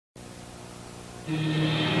Have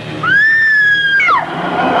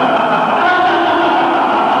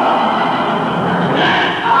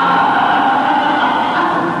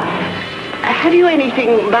you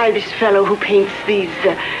anything by this fellow who paints these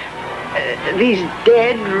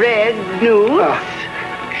dead red nudes?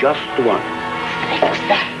 Just the one.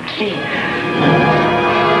 Exactly.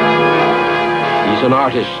 He's an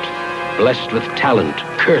artist, blessed with talent,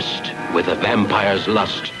 cursed with a vampire's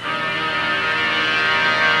lust.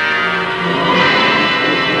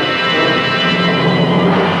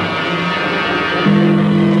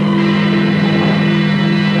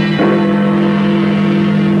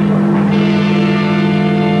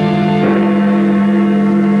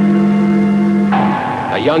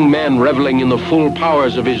 A young man reveling in the full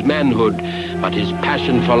powers of his manhood, but his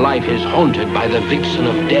passion for life is haunted by the vixen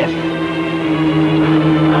of death.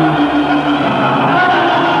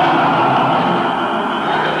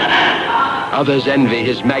 Others envy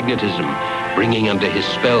his magnetism, bringing under his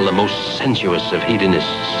spell the most sensuous of hedonists.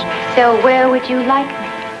 So where would you like me?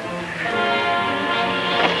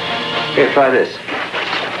 Here, try this.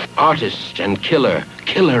 Artist and killer,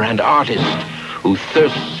 killer and artist, who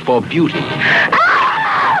thirsts for beauty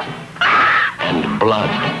and blood.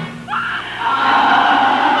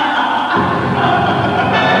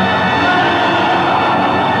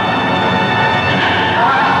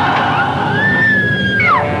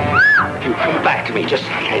 You come back to me just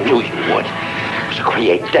like I knew you would. To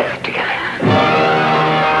create death,